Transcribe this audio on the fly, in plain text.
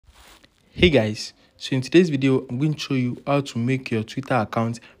Hey guys, so in today's video I'm going to show you how to make your Twitter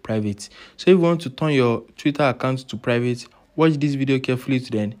account private. So if you want to turn your Twitter account to private, watch this video carefully to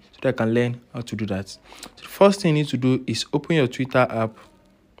the end so that I can learn how to do that. So the first thing you need to do is open your Twitter app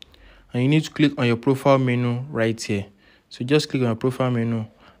and you need to click on your profile menu right here. So just click on your profile menu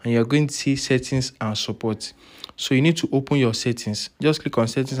and you're going to see settings and support. So you need to open your settings. Just click on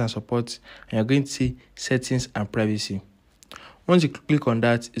settings and support and you're going to see settings and privacy. Once you click on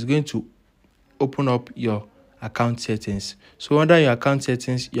that, it's going to open up your account settings. So under your account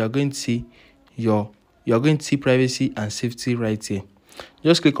settings, you're going to see privacy and safety right here.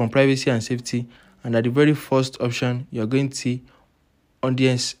 Just click on privacy and safety, and at the very first option, you're going to see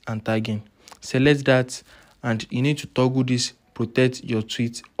audience and tagging. Select that, and you need to toggle this protect your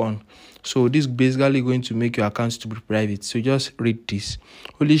tweet on. So this is basically going to make your accounts to be private. So just read this.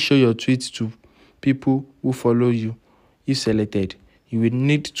 Only show your tweets to people who follow you. If selected, you will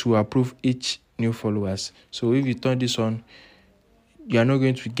need to approve each new followers. So if you turn this on, you are not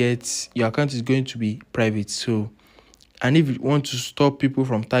going to get, your account is going to be private. So, and if you want to stop people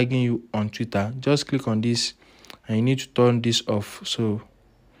from tagging you on Twitter, just click on this and you need to turn this off. So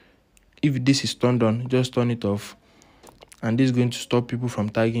if this is turned on, just turn it off, and this is going to stop people from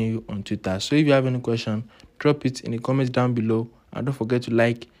tagging you on Twitter. So if you have any question, drop it in the comments down below, and don't forget to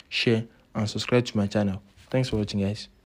like, share and subscribe to my channel. Thanks for watching, guys.